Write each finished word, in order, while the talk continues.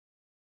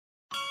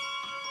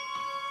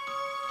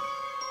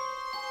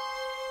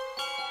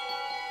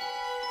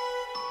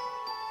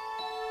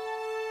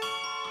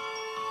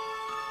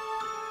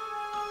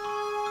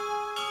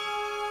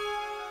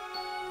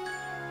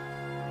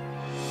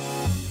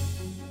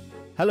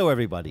Hello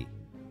everybody,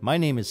 my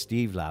name is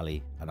Steve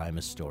Lally and I'm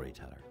a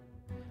storyteller.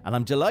 And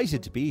I'm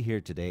delighted to be here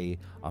today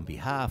on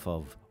behalf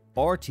of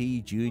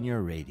RT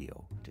Junior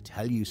Radio to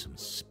tell you some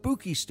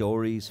spooky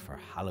stories for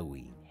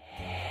Halloween.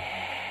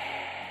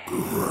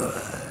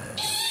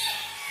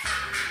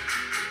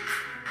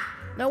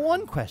 Now,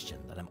 one question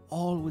that I'm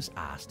always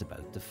asked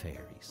about the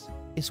fairies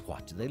is,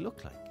 what do they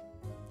look like?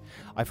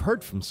 I've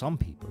heard from some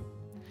people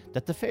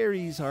that the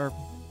fairies are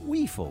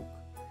wee folk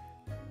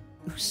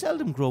who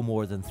seldom grow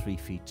more than 3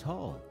 feet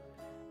tall,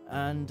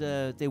 and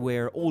they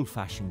wear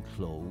old-fashioned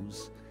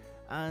clothes,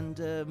 and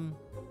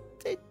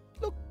they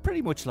look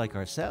pretty much like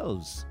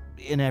ourselves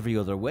in every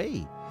other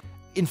way.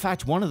 In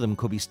fact, one of them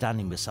could be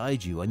standing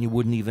beside you and you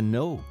wouldn't even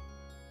know.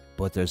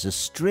 But there's a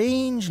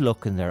strange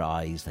look in their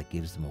eyes that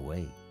gives them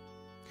away.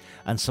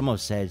 And some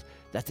have said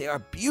that they are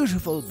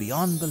beautiful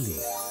beyond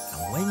belief,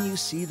 and when you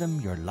see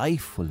them, your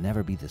life will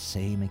never be the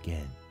same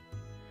again.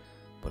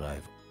 But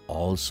I've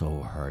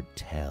also heard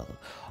tell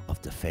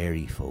of the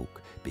fairy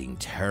folk being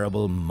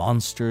terrible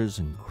monsters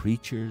and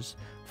creatures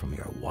from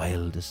your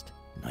wildest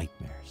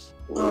nightmares.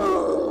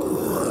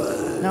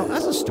 Now,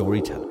 as a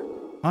storyteller,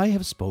 I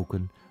have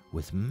spoken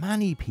with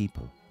many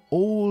people,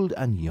 old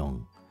and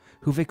young,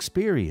 who've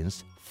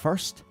experienced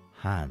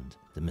first-hand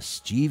the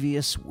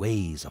mischievous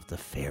ways of the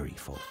fairy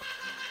folk.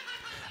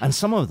 And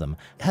some of them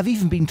have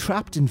even been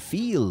trapped in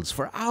fields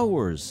for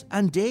hours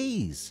and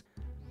days.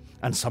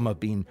 And some have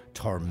been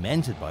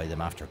tormented by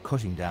them after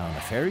cutting down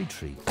a fairy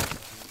tree.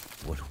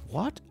 But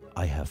what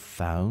I have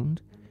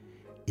found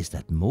is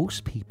that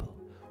most people,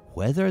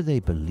 whether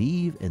they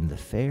believe in the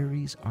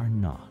fairies or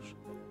not,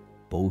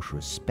 both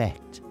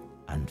respect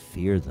and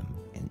fear them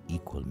in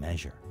equal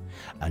measure,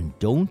 and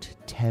don't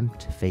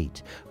tempt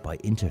fate by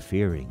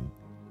interfering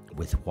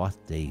with what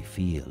they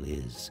feel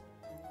is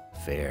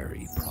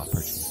fairy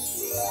property.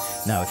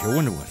 Now, if you're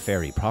wondering what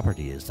fairy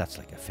property is, that's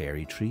like a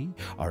fairy tree,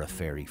 or a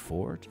fairy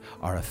fort,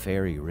 or a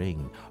fairy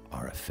ring,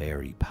 or a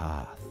fairy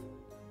path.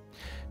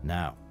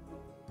 Now,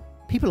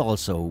 people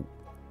also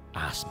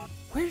ask me,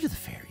 where do the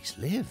fairies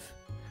live?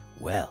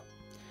 Well,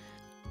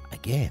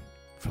 again,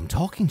 from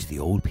talking to the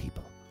old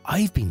people,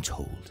 I've been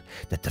told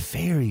that the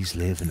fairies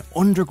live in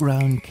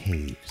underground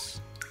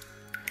caves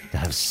that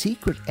have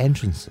secret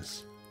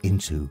entrances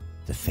into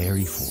the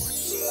fairy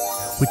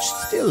forts, which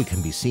still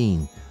can be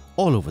seen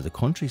all over the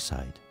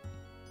countryside.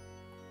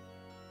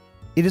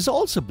 It is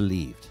also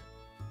believed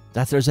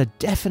that there's a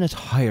definite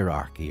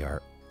hierarchy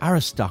or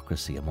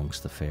aristocracy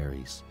amongst the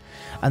fairies,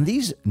 and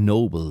these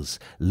nobles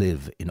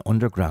live in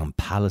underground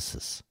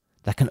palaces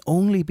that can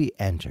only be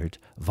entered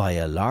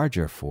via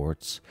larger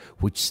forts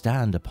which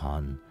stand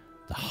upon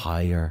the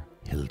higher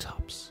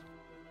hilltops.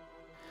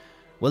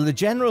 Well, the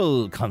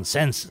general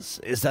consensus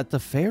is that the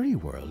fairy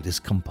world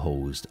is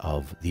composed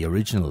of the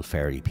original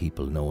fairy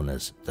people known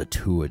as the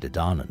Tuatha Dé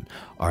Danann,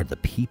 or the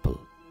people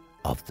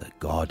of the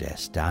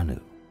goddess Danu.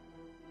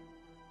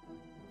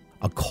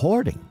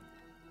 According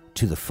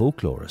to the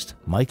folklorist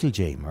Michael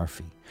J.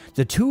 Murphy,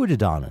 the Tuatha Dé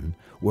Danann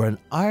were an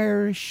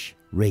Irish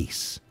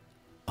race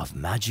of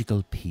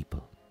magical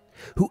people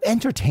who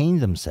entertained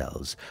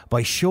themselves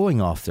by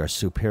showing off their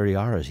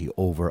superiority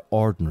over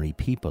ordinary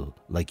people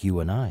like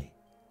you and I,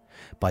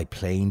 by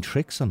playing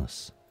tricks on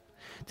us.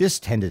 This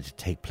tended to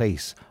take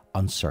place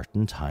on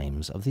certain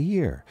times of the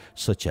year,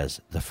 such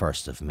as the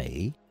 1st of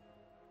May,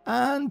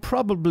 and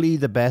probably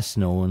the best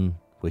known,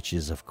 which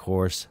is of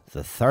course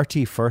the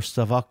 31st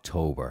of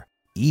October,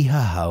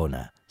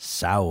 Ihahauna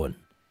Samhain,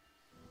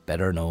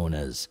 better known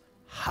as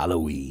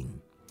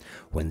Halloween,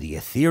 when the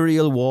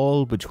ethereal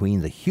wall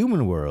between the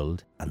human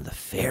world and the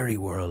fairy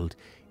world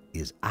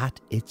is at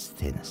its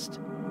thinnest.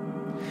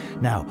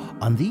 Now,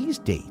 on these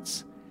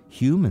dates,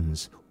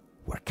 humans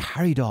were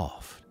carried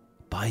off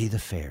by the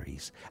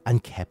fairies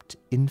and kept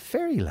in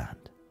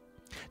fairyland.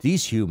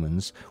 These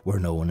humans were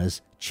known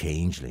as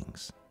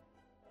changelings.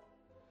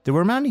 There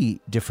were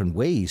many different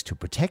ways to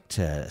protect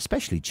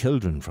especially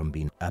children from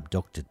being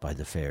abducted by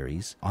the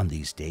fairies on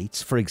these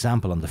dates. For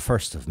example, on the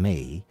 1st of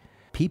May,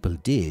 people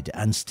did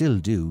and still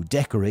do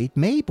decorate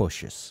May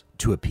bushes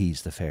to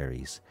appease the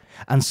fairies,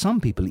 and some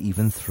people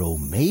even throw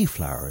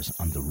mayflowers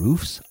on the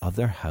roofs of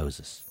their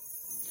houses.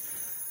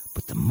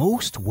 But the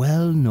most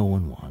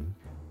well-known one,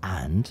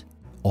 and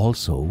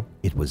also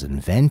it was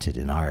invented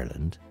in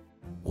Ireland,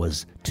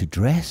 was to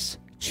dress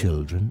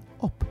children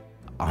up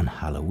on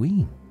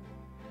Halloween,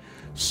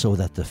 so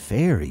that the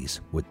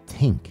fairies would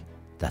think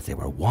that they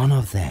were one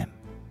of them,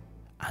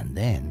 and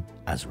then,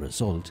 as a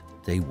result,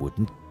 they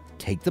wouldn't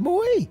take them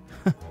away.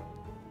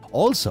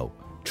 Also,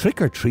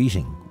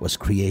 trick-or-treating was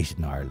created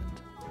in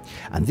Ireland,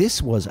 and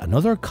this was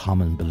another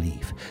common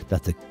belief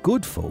that the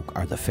good folk,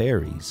 or the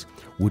fairies,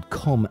 would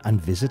come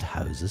and visit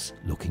houses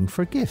looking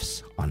for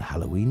gifts on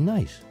Halloween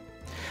night.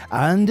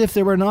 And if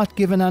they were not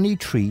given any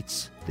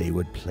treats, they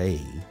would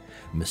play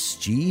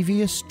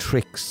mischievous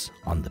tricks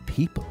on the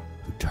people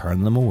who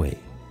turn them away.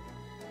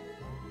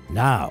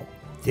 Now,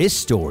 this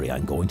story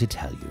I'm going to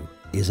tell you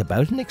is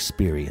about an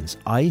experience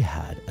I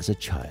had as a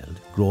child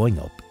growing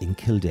up in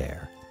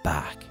Kildare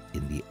back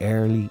in the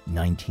early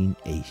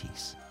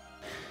 1980s.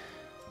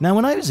 Now,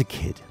 when I was a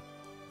kid,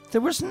 there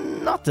was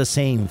not the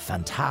same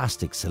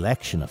fantastic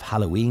selection of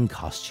Halloween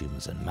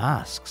costumes and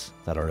masks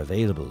that are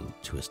available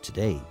to us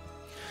today.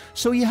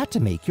 So you had to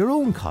make your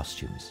own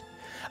costumes.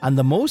 And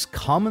the most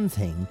common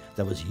thing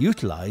that was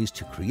utilised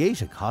to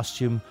create a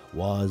costume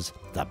was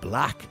the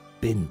black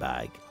bin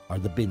bag, or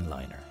the bin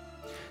liner.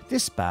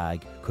 This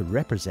bag could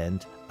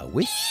represent a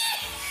witch,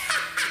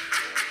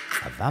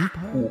 a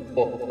vampire,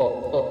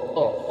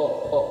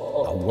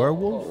 a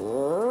werewolf,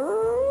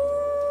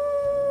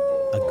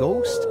 a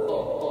ghost,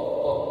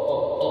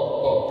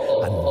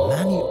 and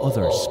many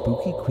other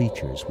spooky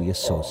creatures we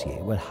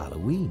associate with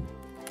Halloween.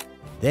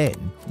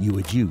 Then you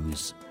would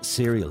use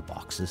cereal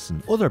boxes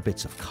and other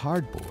bits of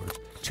cardboard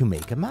to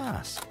make a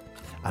mask,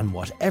 and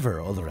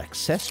whatever other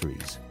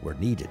accessories were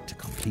needed to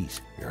complete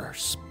your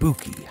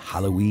spooky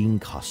Halloween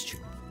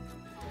costume.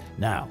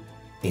 Now,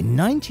 in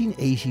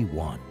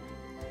 1981,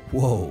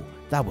 whoa,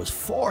 that was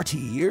 40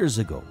 years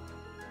ago,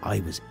 I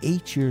was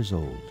 8 years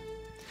old,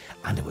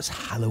 and it was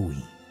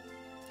Halloween.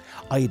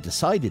 I had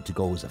decided to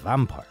go as a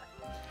vampire,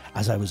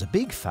 as I was a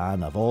big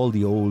fan of all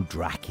the old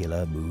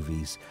Dracula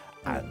movies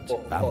and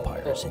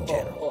vampires in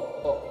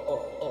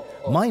general.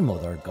 My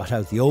mother got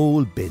out the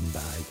old bin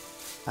bag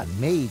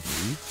and made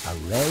me a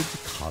red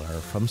collar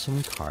from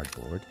some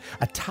cardboard,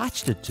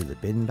 attached it to the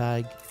bin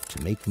bag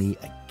to make me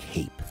a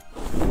cape.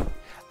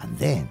 And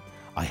then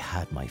I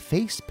had my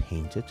face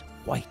painted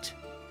white,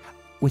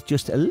 with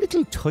just a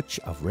little touch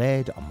of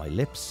red on my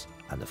lips,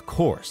 and of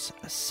course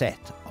a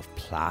set of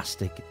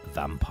plastic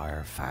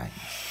vampire fangs.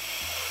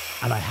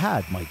 And I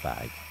had my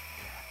bag,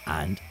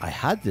 and I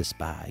had this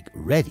bag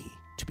ready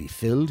to be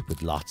filled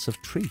with lots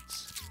of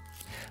treats.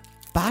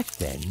 Back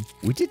then,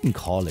 we didn't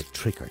call it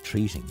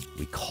trick-or-treating,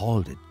 we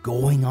called it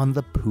going on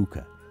the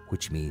puka,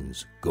 which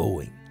means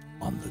going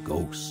on the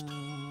ghost.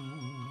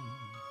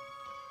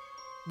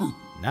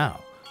 Now,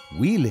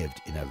 we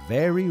lived in a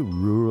very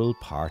rural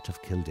part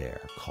of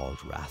Kildare called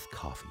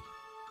Rathcoffey,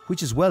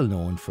 which is well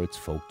known for its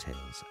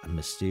folktales and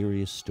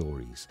mysterious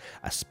stories,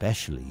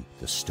 especially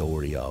the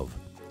story of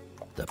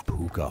the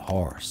Puka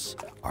horse,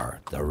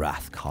 or the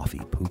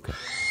Rathcoffey Puka.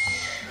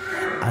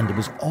 And it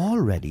was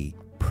already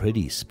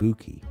pretty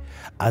spooky,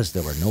 as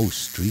there were no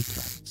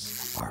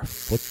streetlights or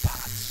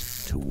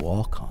footpaths to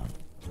walk on.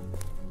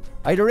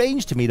 I'd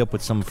arranged to meet up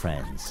with some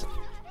friends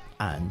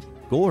and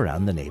go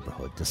around the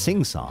neighbourhood to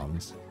sing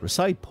songs,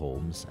 recite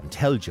poems and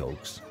tell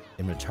jokes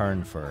in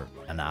return for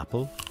an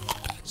apple,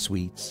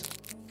 sweets,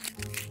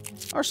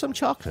 or some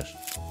chocolate.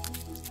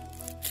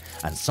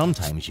 And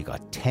sometimes you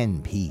got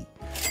 10p,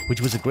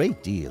 which was a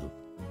great deal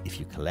if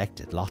you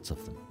collected lots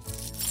of them.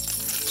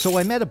 So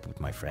I met up with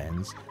my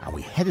friends and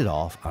we headed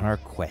off on our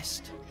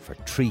quest for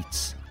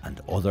treats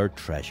and other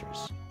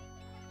treasures.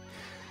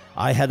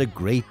 I had a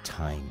great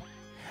time,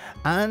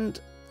 and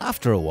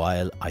after a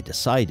while I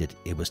decided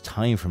it was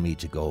time for me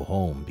to go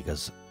home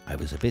because I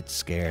was a bit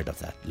scared of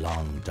that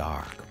long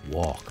dark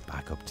walk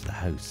back up to the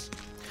house.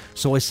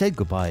 So I said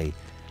goodbye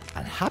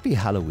and happy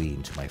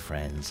Halloween to my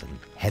friends and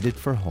headed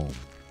for home.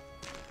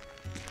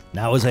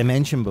 Now, as I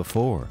mentioned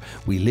before,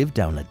 we lived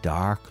down a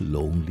dark,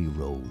 lonely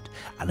road,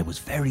 and it was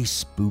very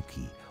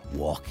spooky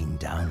walking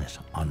down it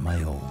on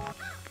my own.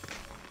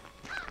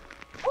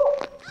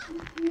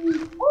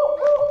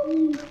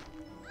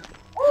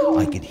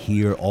 I could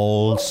hear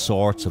all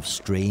sorts of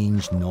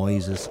strange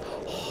noises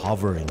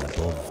hovering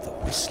above the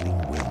whistling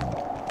wind.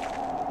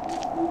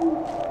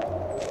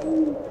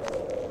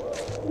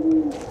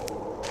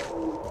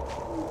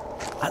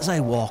 As I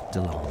walked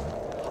along,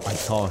 I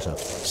thought of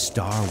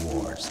Star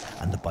Wars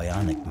and the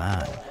Bionic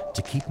Man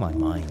to keep my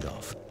mind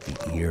off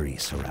the eerie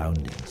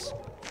surroundings.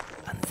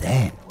 And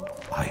then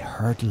I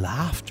heard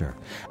laughter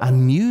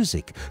and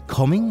music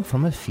coming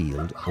from a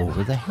field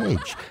over the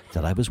hedge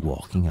that I was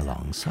walking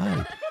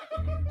alongside.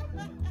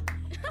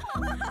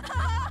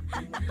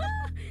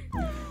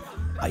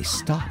 I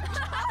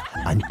stopped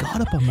and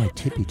got up on my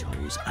tippy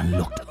toes and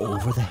looked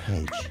over the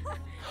hedge.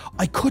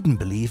 I couldn't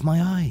believe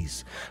my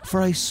eyes,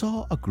 for I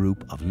saw a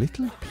group of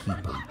little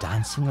people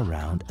dancing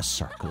around a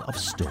circle of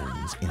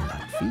stones in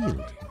that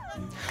field.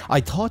 I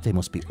thought they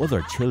must be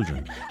other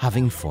children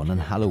having fun on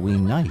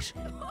Halloween night,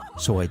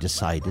 so I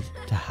decided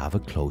to have a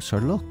closer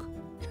look.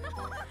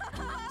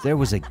 There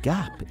was a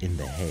gap in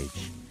the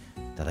hedge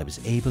that I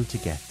was able to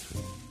get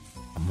through,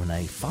 and when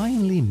I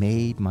finally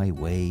made my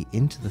way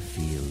into the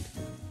field,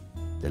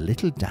 the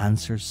little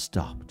dancers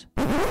stopped,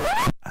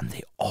 and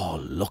they all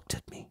looked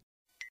at me.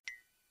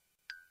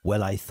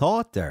 Well, I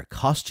thought their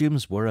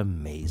costumes were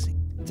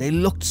amazing. They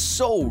looked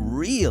so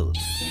real.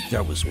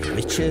 There was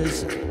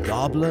witches, and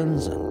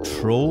goblins and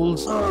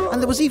trolls,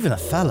 and there was even a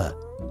fella,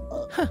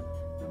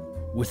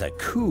 with a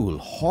cool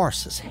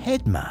horse's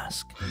head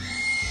mask.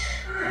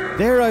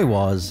 There I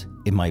was,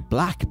 in my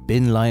black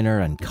bin liner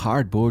and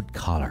cardboard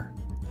collar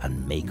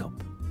and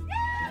makeup.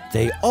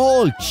 They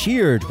all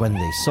cheered when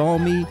they saw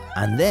me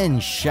and then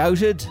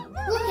shouted,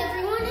 "Look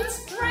everyone,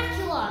 it's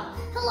Dracula!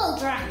 Hello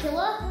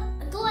Dracula!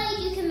 Glad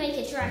you can make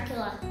it,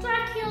 Dracula.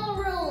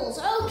 Dracula rules,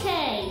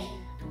 okay!"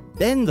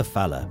 Then the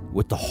fella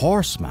with the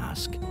horse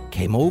mask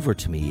came over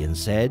to me and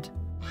said,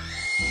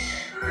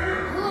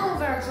 Hello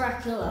there,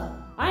 Dracula.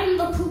 I'm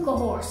the Puka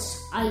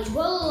Horse. I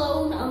dwell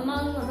alone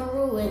among the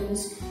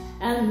ruins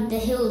and the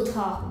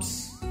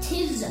hilltops.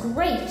 'Tis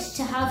great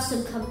to have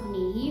some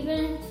company,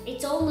 even if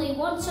it's only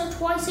once or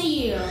twice a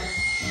year.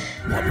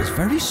 What was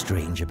very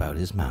strange about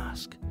his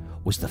mask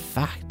was the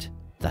fact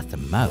that the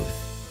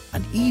mouth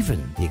and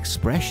even the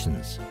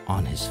expressions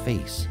on his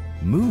face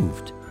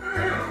moved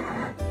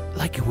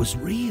like it was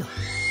real.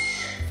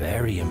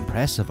 Very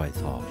impressive, I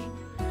thought.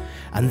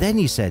 And then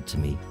he said to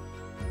me,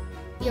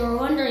 You were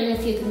wondering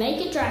if you could make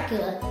it,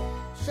 Dracula.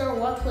 Sure,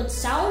 what would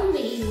sound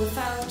be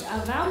without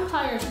a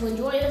vampire to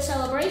enjoy the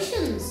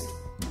celebrations?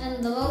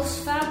 And the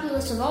most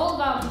fabulous of all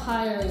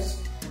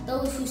vampires,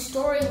 those whose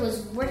story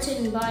was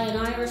written by an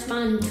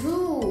Irishman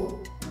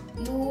too.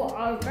 You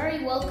are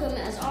very welcome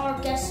as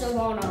our guest of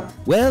honor.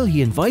 Well,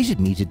 he invited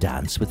me to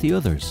dance with the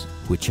others,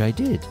 which I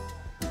did.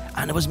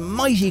 And it was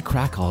mighty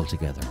crack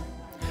altogether.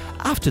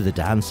 After the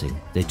dancing,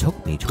 they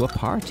took me to a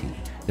party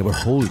they were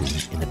holding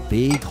in a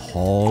big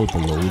hall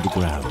below the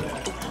ground.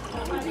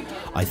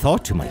 I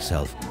thought to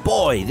myself,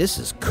 boy, this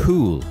is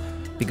cool,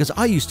 because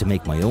I used to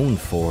make my own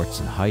forts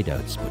and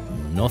hideouts, but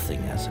nothing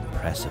as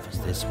impressive as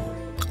this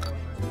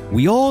one.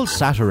 We all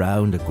sat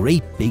around a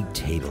great big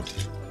table,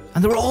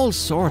 and there were all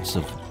sorts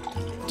of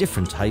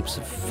different types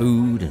of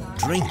food and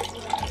drink.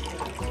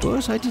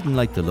 But I didn't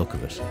like the look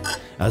of it,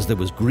 as there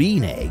was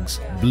green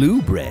eggs,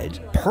 blue bread,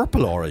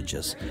 purple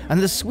oranges,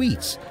 and the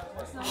sweets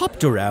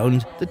hopped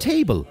around the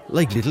table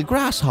like little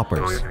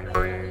grasshoppers.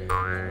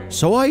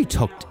 So I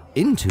tucked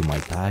into my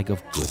bag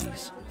of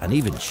goodies and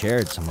even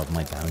shared some of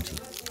my bounty.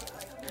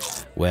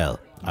 Well,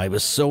 I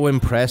was so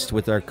impressed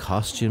with their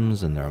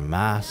costumes and their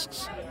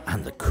masks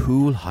and the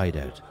cool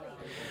hideout.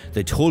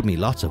 They told me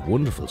lots of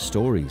wonderful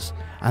stories,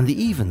 and they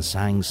even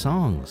sang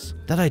songs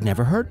that I'd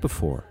never heard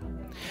before.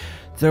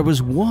 There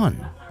was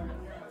one,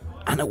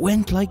 and it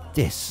went like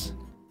this.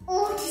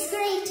 Oh, 'tis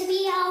great to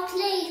be out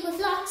late with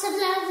lots of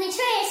lovely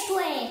trace to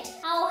wait.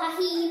 Oh,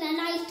 Hahina,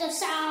 night of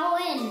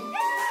Samhain.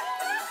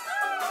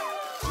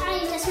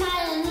 Time to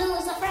smile and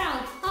lose a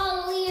frown.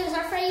 Halloween is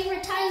our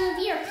favourite time of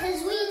year,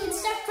 'cause we can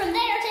step from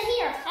there to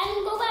here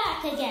and go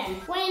back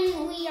again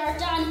when we are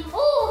done.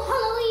 Oh,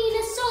 Halloween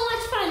is so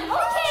much fun.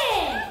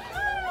 Okay!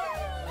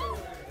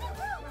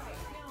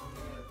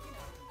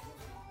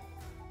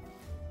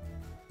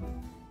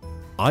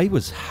 I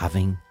was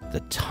having the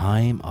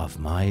time of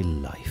my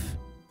life.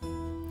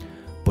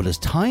 But as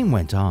time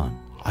went on,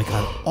 I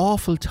got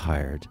awful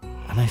tired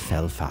and I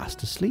fell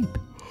fast asleep.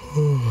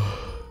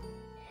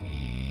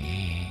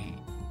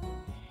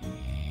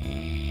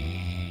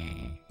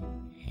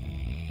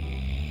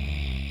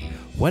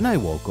 When I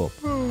woke up,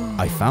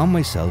 I found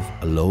myself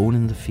alone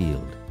in the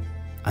field,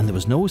 and there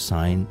was no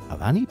sign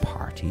of any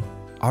party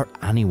or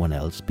anyone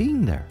else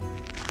being there.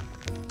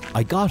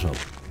 I got up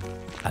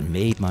and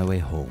made my way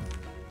home.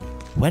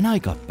 When I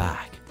got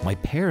back, my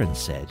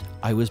parents said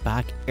I was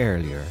back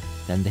earlier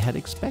than they had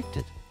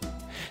expected.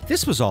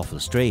 This was awful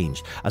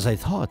strange, as I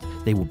thought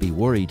they would be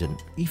worried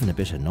and even a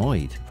bit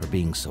annoyed for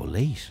being so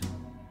late.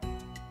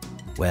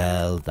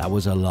 Well, that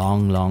was a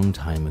long, long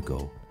time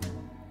ago.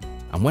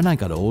 And when I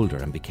got older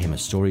and became a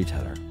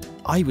storyteller,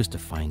 I was to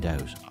find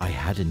out I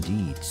had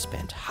indeed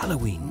spent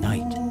Halloween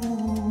night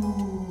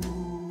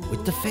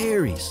with the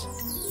fairies.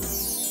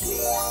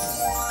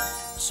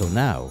 So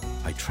now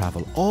I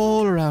travel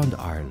all around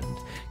Ireland,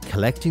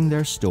 collecting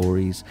their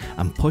stories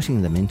and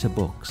putting them into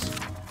books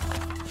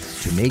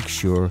to make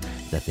sure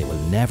that they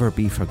will never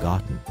be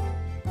forgotten,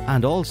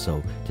 and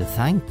also to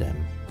thank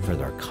them for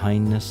their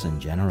kindness and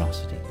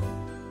generosity.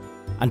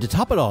 And to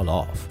top it all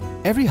off,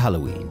 every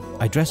Halloween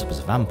I dress up as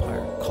a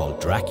vampire called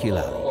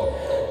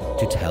Dracula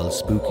to tell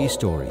spooky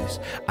stories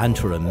and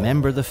to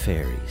remember the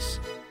fairies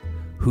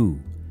who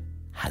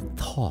had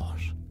thought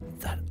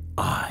that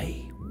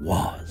I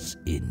was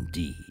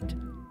indeed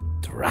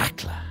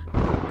Dracula.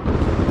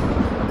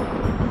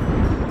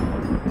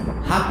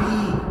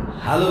 Happy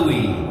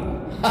Halloween!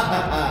 Ha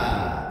ha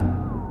ha!